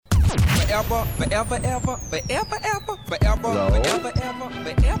Forever, forever, ever, forever, ever, forever, Hello? forever, ever,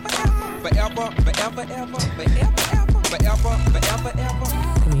 forever, ever, forever, forever, ever, forever, ever, forever, forever, ever.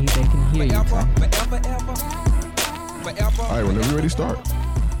 They can hear you. Forever, Ty. forever, ever, forever. All right, whenever you're ready, start.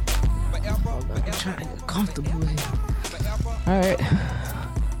 I'm trying to get comfortable here. All right.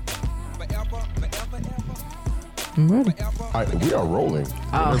 I'm ready. All right, we are rolling.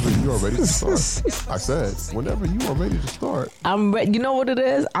 Whenever you are ready to start. I said, whenever you are ready to start. I'm ready. You know what it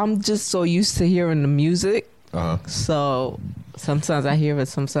is? I'm just so used to hearing the music. Uh-huh. So sometimes I hear it,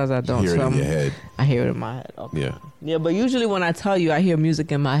 sometimes I don't. Hear it so in your head. I hear it in my head. Okay. Yeah. Yeah, but usually when I tell you I hear music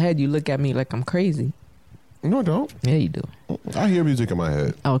in my head, you look at me like I'm crazy. No, I don't. Yeah, you do. I hear music in my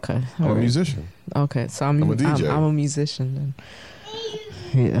head. Okay. I'm all a right. musician. Okay, so I'm a DJ. I'm a musician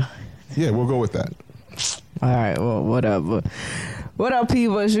then. Yeah. Yeah, we'll go with that. All right. Well, whatever. What up,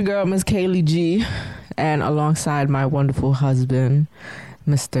 people? It's your girl, Miss Kaylee G, and alongside my wonderful husband,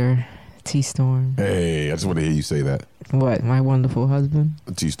 Mr. T Storm. Hey, I just want to hear you say that. What? My wonderful husband?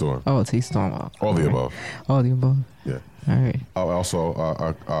 T-Storm. Oh, T Storm. Oh, All the right. above. All the above. Yeah. All right. Also,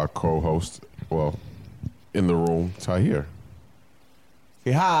 our co-host, well, in the room, Tahir.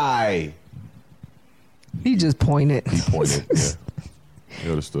 Hey, hi. He just pointed. He pointed. Yeah. He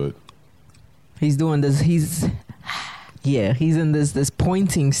understood. He's doing this. He's in this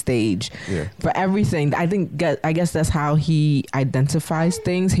pointing stage Yeah. for everything. I guess that's how he identifies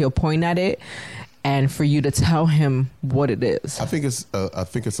things. He'll point at it, and for you to tell him what it is. I think it's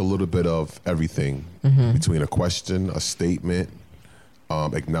a little bit of everything between a question, a statement,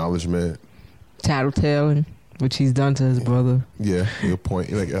 acknowledgement. Tattletelling, which he's done to his brother. Yeah, your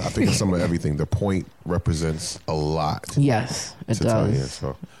point. Like, I think it's some of everything. The point represents a lot. Yes, it to Tahir, does.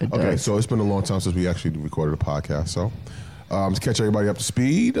 so. It Okay, does. so it's been a long time since we actually recorded a podcast. So to catch everybody up to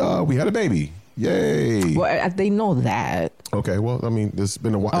speed, we had a baby. Yay! Well, they know that. Okay, well, I mean, it's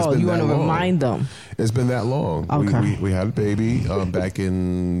been a while. It's Oh, been you that want to long. remind them? It's been that long. Okay. We had a baby back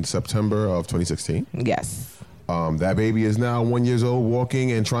in September of 2016. Yes. That baby is now 1 year old,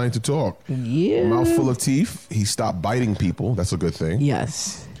 walking and trying to talk. Yeah. Mouth full of teeth. He stopped biting people. That's a good thing.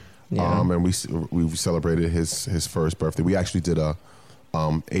 Yes. Yeah. And we celebrated his first birthday. We actually did a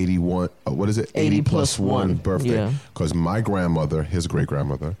 81. What is it? 80 plus plus one one. birthday. Yeah. Because my grandmother, his great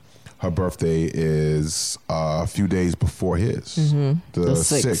grandmother, her birthday is a few days before his. The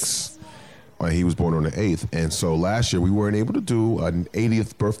 6th. He was born on the 8th, and so last year we weren't able to do an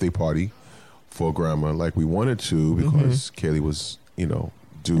 80th birthday party for grandma like we wanted to because Kaylee was,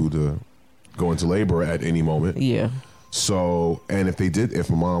 due to go into labor at any moment. Yeah. So, and if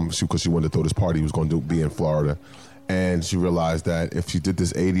my mom, because she wanted to throw this party, was going to be in Florida, and she realized that if she did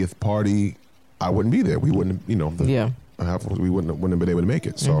this 80th party, I wouldn't be there. We wouldn't, we wouldn't have been able to make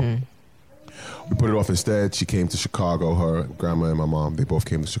it. So we put it off instead. She came to Chicago. Her grandma and my mom, they both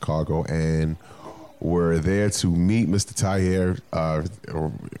came to Chicago, and were there to meet Mr. Tahir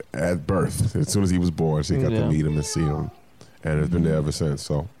at birth. As soon as he was born, she got to meet him and see him, and it's been there ever since.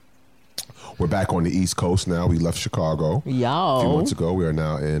 So we're back on the East Coast now. We left Chicago a few months ago. We are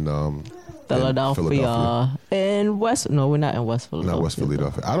now in Philadelphia. In West? No, we're not in West Philadelphia. Not West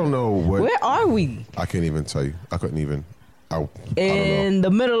Philadelphia. I don't know what. Where are we? I can't even tell you. I couldn't even. I don't know. In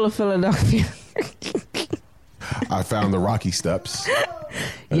the middle of Philadelphia. I found the Rocky Steps.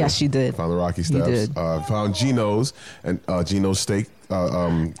 Yes, you did. Found the Rocky Steps. did. Found Geno's and Geno's steak.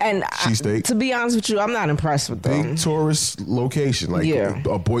 And cheesesteak. to be honest with you, I'm not impressed with them. Big tourist location. Like Yeah.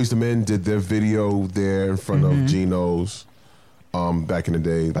 Boys II Men did their video there in front of Geno's back in the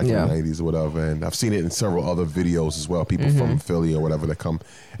day, like in the 90s or whatever. And I've seen it in several other videos as well. People from Philly or whatever that come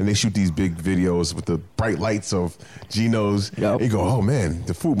and they shoot these big videos with the bright lights of Geno's. Yep. And you go, oh man,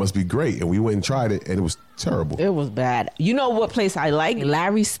 the food must be great. And we went and tried it and it was terrible. It was bad. You know what place I like?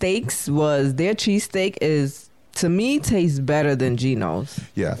 Larry's Steaks was their cheesesteak is, to me, tastes better than Geno's.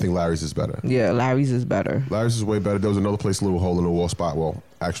 Yeah, I think Larry's is better. Yeah, Larry's is better. Larry's is way better. There was another place, a little hole in the wall spot. Well,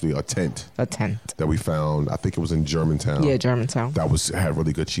 actually a tent. A tent. That we found. I think it was in Germantown. Yeah, Germantown. That had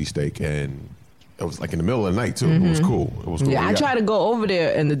really good cheesesteak, and it was like in the middle of the night too. It was cool. It was cool. Yeah, I tried to go over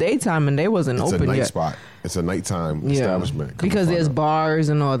there in the daytime and they wasn't It's open a night yet. spot. It's a nighttime establishment. Come Because find there's out. bars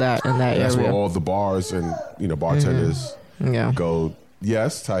and all that in that That's area. where all the bars and bartenders Yeah. go.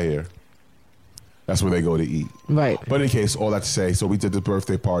 Yes, Tahir. That's where they go to eat. Right. But in case, all that to say, so we did the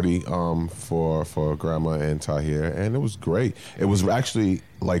birthday party for Grandma and Tahir, and it was great. It was actually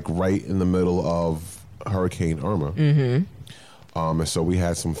like right in the middle of Hurricane Irma. And so we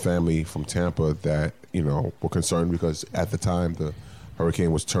had some family from Tampa that, were concerned because at the time the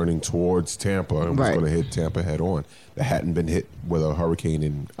hurricane was turning towards Tampa and was Right. going to hit Tampa head on. That hadn't been hit with a hurricane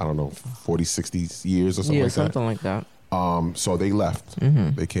in, I don't know, 40, 60 years or something like that. Something like that. So they left.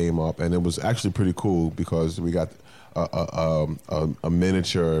 They came up, and it was actually pretty cool because we got a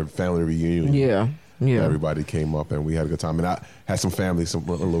miniature family reunion. Yeah. Everybody came up, and we had a good time. And I had some family, some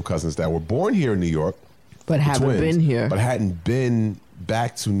little cousins that were born here in New York, but haven't twins, been here, but hadn't been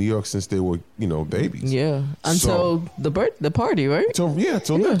back to New York since they were, babies. Yeah, until the party, right? Till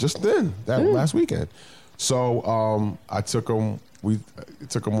just then last weekend. So I took them. We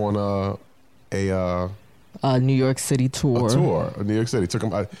took them on a New York City tour. A New York City. Took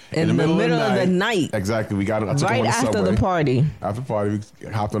them in the middle of the night. Exactly. We got. I took right them on the after subway. the party. After the party, we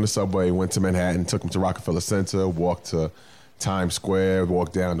hopped on the subway, went to Manhattan, took them to Rockefeller Center, walked to Times Square,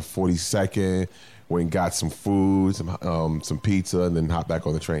 walked down to 42nd, went and got some food, some pizza, and then hopped back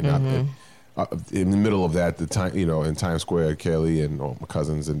on the train. In the middle of that, in Times Square, Kelly and all my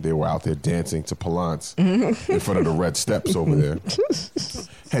cousins, and they were out there dancing to Palance in front of the red steps over there.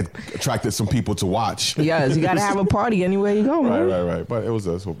 Had attracted some people to watch. Yes, you got to have a party anywhere you go. Right. But that was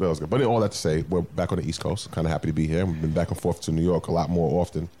good. But all that to say, we're back on the East Coast. Kind of happy to be here. We've been back and forth to New York a lot more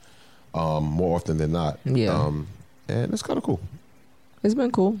often than not. Yeah. And it's kind of cool. It's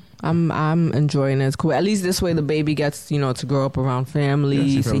been cool. I'm enjoying it. It's cool. At least this way the baby gets, to grow up around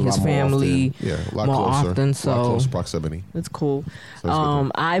family, see his family a lot more closer, often. So a lot closer proximity. It's cool.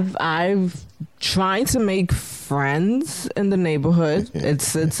 So I've tried to make friends in the neighborhood.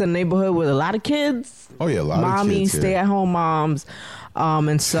 It's a neighborhood with a lot of kids. Oh yeah, a lot of kids. Stay-at-home moms.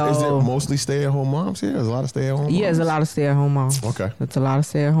 And so is there mostly stay-at-home moms here? There's a lot of stay-at-home moms? Yeah, there's a lot of stay-at-home moms. Okay. It's a lot of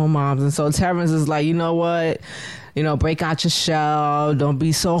stay-at-home moms. And so Terrence is like, you know what? Break out your shell. Don't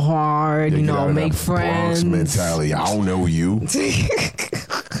be so hard. Make friends. Bronx mentality. I don't know you.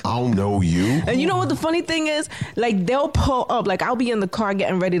 I don't know you. And you know what the funny thing is? Like, they'll pull up. Like, I'll be in the car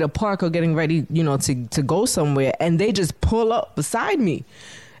getting ready to park or getting ready, to go somewhere. And they just pull up beside me.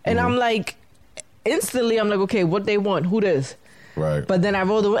 And I'm like, instantly, I'm like, okay, what they want? Who this? Right. But then I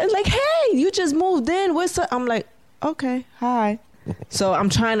rolled away. Like, hey, you just moved in. I'm like, okay, hi. So I'm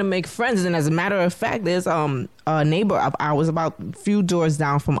trying to make friends. And as a matter of fact, there's a neighbor. I was about a few doors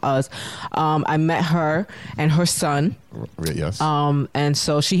down from us. I met her and her son. Yes. And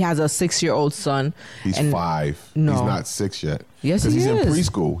so she has a 6-year-old son. He's 5. No. He's not 6 yet. Yes, he is. He's in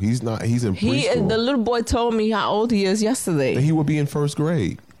preschool. He's in preschool. The little boy told me how old he is yesterday. And he would be in first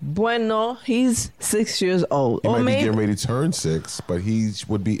grade. Bueno, he's 6 years old. He might be getting ready to turn 6, but he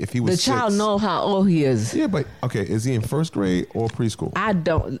would be if he was. The child 6. know how old he is. Yeah, but okay, is he in first grade or preschool? I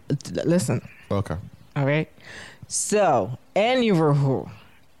don't listen. Okay. All right. So, anywho,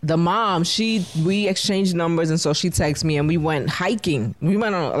 the mom, we exchanged numbers, and so she texted me, and we went hiking. We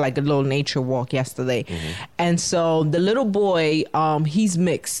went on like a little nature walk yesterday, and so the little boy, he's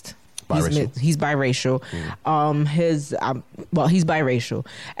mixed. He's biracial. He's biracial.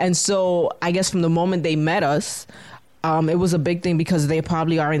 And so I guess from the moment they met us, it was a big thing because there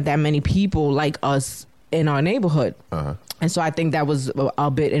probably aren't that many people like us in our neighborhood. Uh-huh. And so I think that was a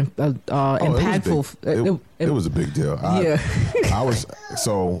bit impactful. It was a big deal.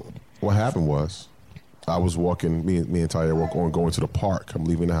 So what happened was I was walking, me and Talia were going to the park. I'm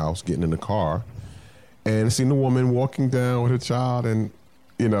leaving the house, getting in the car, and I seen the woman walking down with her child, and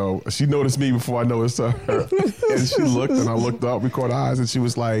she noticed me before I noticed her. And she looked, and I looked up, we caught eyes, and she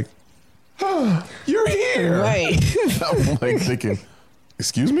was like, you're here. Right. I'm like thinking,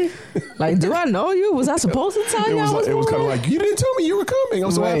 excuse me? Like, do I know you? Was I supposed to tell you? It was kind of like, you didn't tell me you were coming. I'm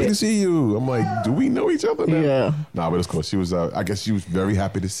so happy to see you. I'm like, do we know each other now? Yeah. Nah, but it's cool. She was, I guess she was very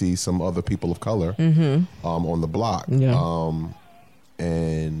happy to see some other people of color on the block. Yeah.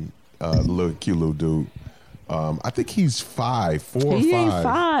 And little cute little dude. I think he's 5, 4 or 5. He ain't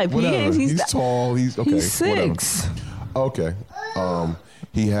 5. Whatever. He's tall. He's okay. He's 6. Whatever. Okay.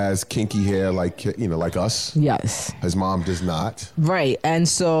 He has kinky hair like us. Yes. His mom does not. Right. And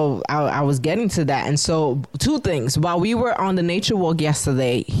so I was getting to that. And so 2 things. While we were on the nature walk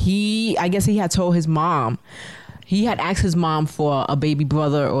yesterday, I guess he had told his mom. He had asked his mom for a baby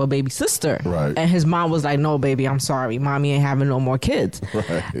brother or a baby sister. Right. And his mom was like, no, baby, I'm sorry. Mommy ain't having no more kids.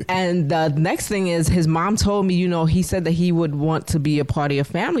 Right. And the next thing is his mom told me, he said that he would want to be a part of your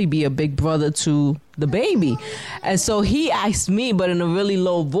family, be a big brother to the baby. And so he asked me, but in a really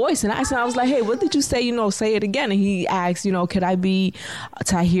low voice. And I was like, hey, what did you say? Say it again. And he asked, could I be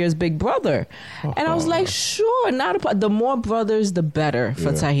Tahir's big brother? And I was like, sure, the more brothers, the better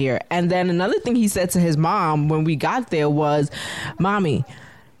for Tahir. And then another thing he said to his mom when we got there was, Mommy,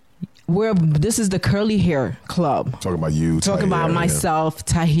 this is the curly hair club. Talking about you. Talking Tahir, about myself,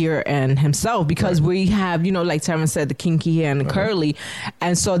 Tahir, and himself, because we have, like Terrence said, the kinky hair and the curly.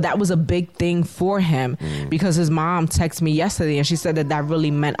 And so that was a big thing for him because his mom texted me yesterday and she said that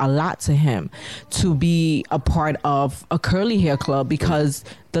really meant a lot to him to be a part of a curly hair club because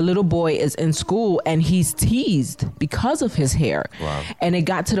the little boy is in school and he's teased because of his hair. Wow. And it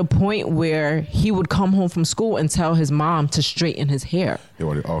got to the point where he would come home from school and tell his mom to straighten his hair. He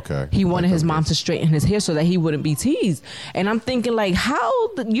wanted his mom to straighten his hair so that he wouldn't be teased. And I'm thinking, like,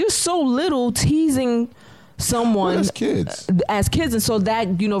 you're so little teasing someone as kids. And so that,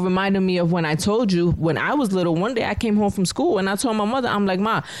 reminded me of when I told you when I was little, one day I came home from school and I told my mother, I'm like,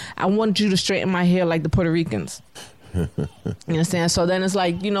 Ma, I want you to straighten my hair like the Puerto Ricans. You understand? So then it's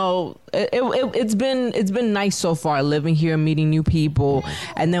like, it's been nice so far living here, meeting new people,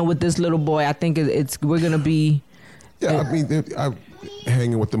 and then with this little boy, I think we're gonna be. Yeah, I mean, I'm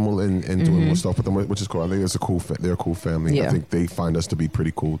hanging with them and doing more stuff with them, which is cool. I think it's they're a cool family. Yeah. I think they find us to be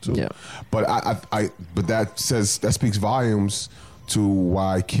pretty cool too. Yeah. But but that speaks volumes to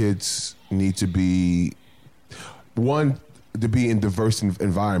why kids need to be to be in diverse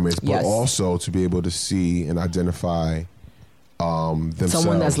environments, but also to be able to see and identify themselves.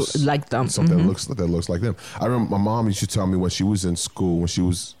 Someone that's like them. Something that looks like them. I remember my mom used to tell me when she was in school, when she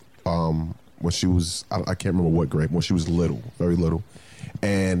was I can't remember what grade, when she was little, very little,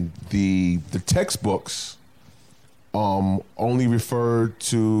 and the textbooks only referred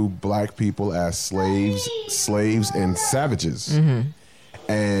to black people as slaves and savages,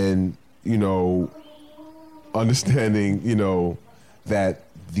 and understanding, that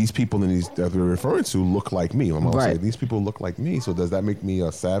these people that they're referring to look like me. My mom would say, these people look like me, so does that make me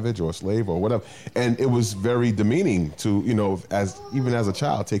a savage or a slave or whatever? And it was very demeaning to, even as a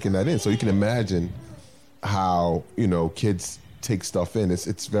child taking that in. So you can imagine how, kids take stuff in.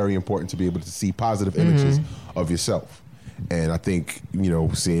 It's very important to be able to see positive images of yourself. And I think,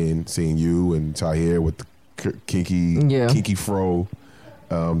 seeing you and Tahir with the kinky fro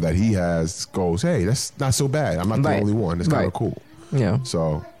that he has goes, hey, that's not so bad. I'm not the only one. It's kind of cool. Yeah.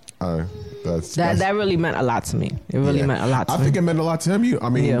 So that really meant a lot to me. It really meant a lot to me. I think it meant a lot to him.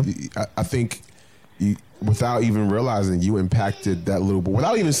 I think without even realizing you impacted that little boy,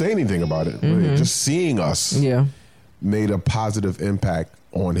 without even saying anything about it, really, just seeing us made a positive impact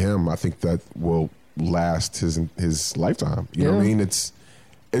on him. I think that will last his lifetime. You know what I mean? It's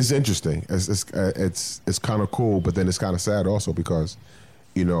interesting. It's kind of cool, but then it's kind of sad also because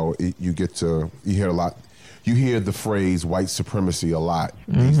you hear a lot. You hear the phrase white supremacy a lot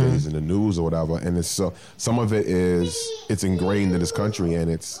these days in the news or whatever, and it's some of it it's ingrained in this country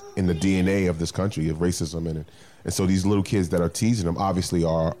and it's in the DNA of this country of racism and so these little kids that are teasing them obviously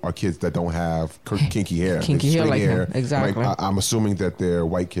are kids that don't have kinky hair, like hair. Him. Exactly. I'm assuming that they're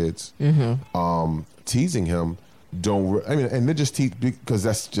white kids teasing him. And they just tease because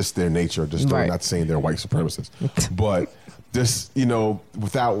that's just their nature. They're not saying they're white supremacists, but. Just,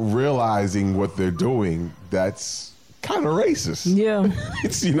 without realizing what they're doing, that's kind of racist. Yeah.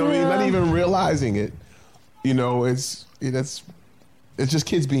 It's, not even realizing it. It's just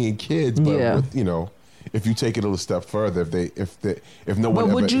kids being kids. But, if you take it a little step further, if no one.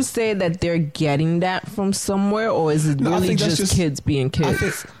 But would you say that they're getting that from somewhere, or is it really just kids being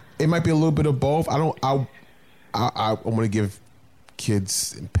kids? It might be a little bit of both. I want to give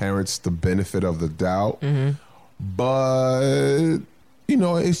kids and parents the benefit of the doubt. But,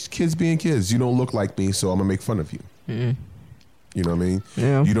 it's kids being kids. You don't look like me, so I'm going to make fun of you. You know what I mean?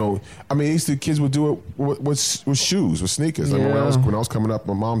 Yeah. These kids would do it with shoes, with sneakers. When I was coming up,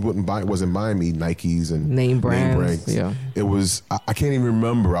 my mom wasn't buying me Nikes and name brands. Yeah. It was, I can't even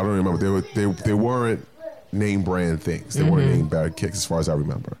remember. I don't remember. They weren't name brand things. They weren't name brand kicks as far as I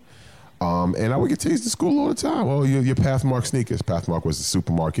remember. And I would get teased at school all the time. Well, your Pathmark sneakers. Pathmark was the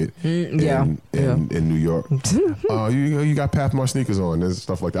supermarket in New York. You got Pathmark sneakers on and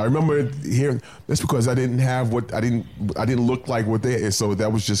stuff like that. I remember hearing that's because I didn't have I didn't look like what they. So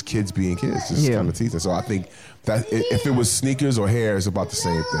that was just kids being kids, just kind of teasing. So I think that if it was sneakers or hair, it's about the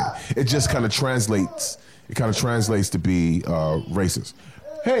same thing. It just kind of translates. It kind of translates to be racist.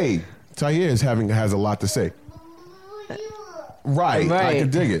 Hey, Tahir has a lot to say. Right. I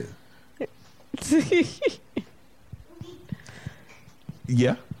can dig it.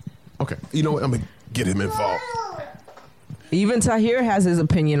 Yeah. Okay. You know what? I'm gonna get him involved. Even Tahir has his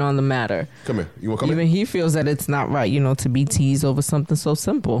opinion on the matter. Come here. You want to come Even in? He feels that it's not right, to be teased over something so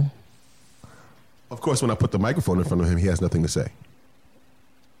simple. Of course, when I put the microphone in front of him, he has nothing to say.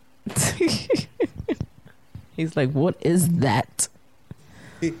 He's like, "What is that?"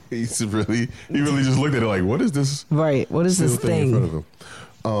 He really just looked at it like, "What is this?" Right. What is this thing? In front of him?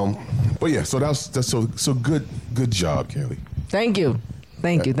 But yeah, so that's so good job, Kelly. Thank you.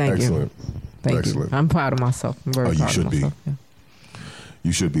 Excellent. Thank you. I'm proud of myself. I'm very proud of myself. Yeah.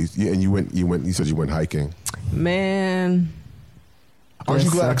 You should be. Yeah, and you said you went hiking. Man. Aren't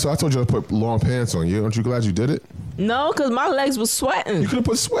you glad? So I told you to put long pants on. Aren't you glad you did it? No, because my legs were sweating. You could have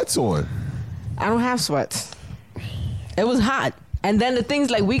put sweats on. I don't have sweats. It was hot. And then the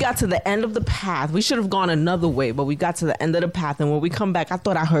things like we got to the end of the path. We should have gone another way, but we got to the end of the path. And when we come back, I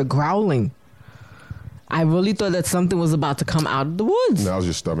thought I heard growling. I really thought that something was about to come out of the woods. That was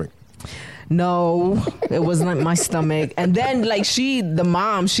your stomach. No, it wasn't my stomach. And then, like, the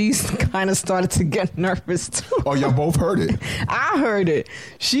mom, she's kind of started to get nervous, too. Oh, y'all both heard it? I heard it.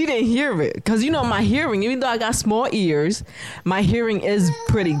 She didn't hear it. Because, my hearing, even though I got small ears, my hearing is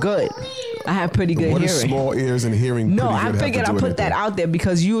pretty good. I have pretty good hearing. What is small ears and hearing No, I figured I put that out there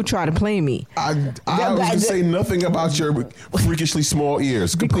because you would try to play me. I was going to say nothing about your freakishly small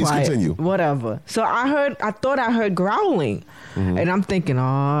ears. Please continue. Whatever. So I thought I heard growling. Mm-hmm. And I'm thinking,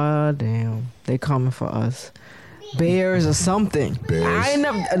 oh, damn. They coming for us. Bears or something. Bears.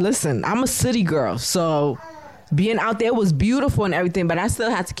 Listen, I'm a city girl, so being out there was beautiful and everything, but I still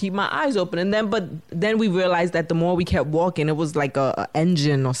had to keep my eyes open. And then we realized that the more we kept walking, it was like a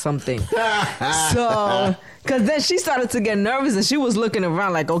engine or something. So, because then she started to get nervous and she was looking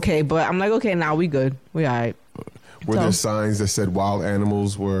around like, okay, but I'm like, okay, now we good. We all right. Were there signs that said wild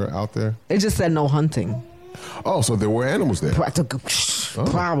animals were out there? It just said no hunting. Oh, so there were animals there.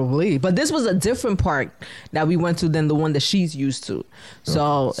 Probably. But this was a different park that we went to than the one that she's used to.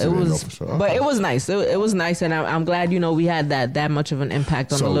 So it was, sure. But it was nice. It was nice. And I'm glad, we had that much of an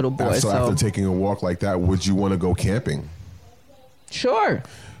impact on the little boy. So after taking a walk like that, would you want to go camping? Sure.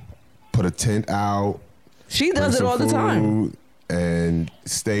 Put a tent out. She does it all the time. And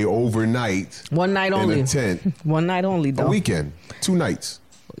stay overnight. One night only. In a tent. One night only, though. A weekend. 2 nights.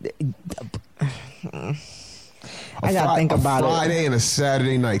 I gotta think about it. A Friday and a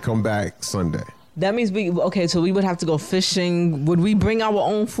Saturday night. Come back Sunday. That means so we would have to go fishing. Would we bring our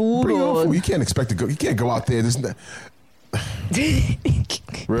own food? Bring your own food. You can't expect to go. You can't go out there.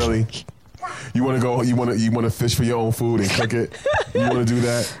 Really? You want to go? You want to fish for your own food and cook it? You want to do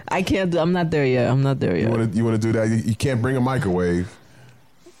that? I can't. I'm not there yet. You want to do that? You can't bring a microwave.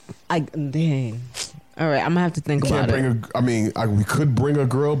 Dang. All right, I'm gonna have to think about it. We could bring a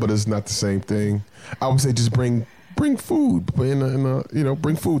grill, but it's not the same thing. I would say just bring food. Bring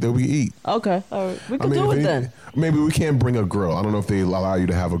food that we eat. Okay, all right, we can do it then. Maybe we can't bring a grill. I don't know if they allow you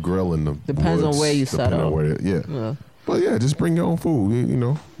to have a grill in the Depends woods, on where you set up. Yeah. But yeah, just bring your own food.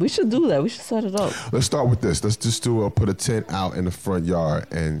 We should do that. We should set it up. Let's start with this. Let's just put a tent out in the front yard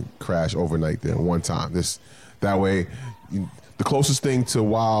and crash overnight there one time. That way. The closest thing to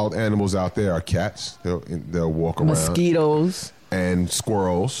wild animals out there are cats. They'll walk around. Mosquitoes. And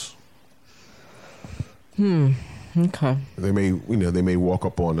squirrels. Okay. They may walk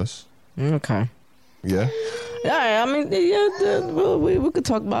up on us. Okay. Yeah? Yeah, we could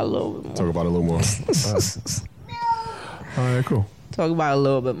talk about it a little bit more. Talk about it a little more. All right, cool. Talk about it a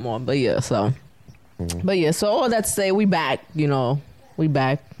little bit more, but yeah, so. Mm-hmm. But yeah, so all that to say, we back, we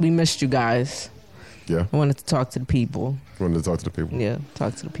back. We missed you guys. Yeah. I wanted to talk to the people. Wanted to talk to the people. Yeah,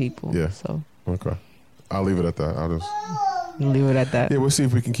 talk to the people. Yeah. So. Okay. I'll leave it at that. Leave it at that. Yeah, we'll see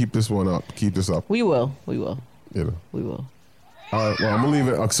if we can keep this up. We will. We will. We will. All right. Well, I'm gonna leave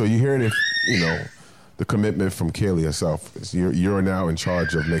it. So you're hearing it. The commitment from Kaylee herself. You're now in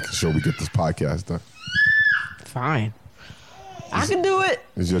charge of making sure we get this podcast done. Fine. I can do it.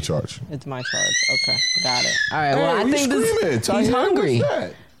 It's your charge. It's my charge. Okay, got it. All right. Well, I think he's hungry.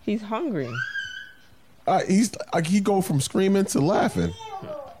 He's hungry. He go from screaming to laughing.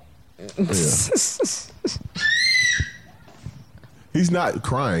 Yeah. He's not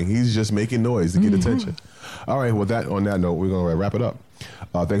crying. He's just making noise to get attention. All right. Well, on that note, we're gonna wrap it up.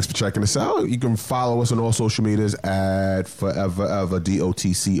 Thanks for checking us out. You can follow us on all social medias at Forever Ever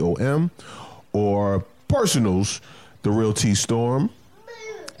DOTCOM or personals, The Real T Storm,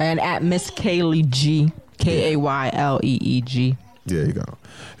 and at Miss Kaylee G KAYLEEG. There you go.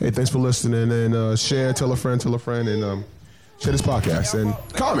 Hey, thanks for listening and share, tell a friend, and share this podcast and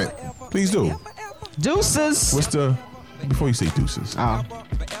comment. Please do. Deuces. Before you say deuces?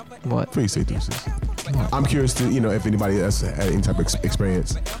 What? Before you say deuces, I'm curious to if anybody else had any type of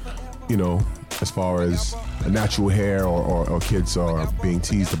experience, as far as a natural hair or kids are being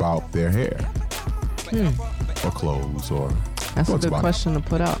teased about their hair or clothes or. That's a good question to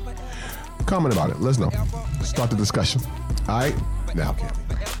put out. Comment about it. Let us know. Start the discussion. All right. Now, Kelly.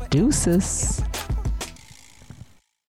 Deuces.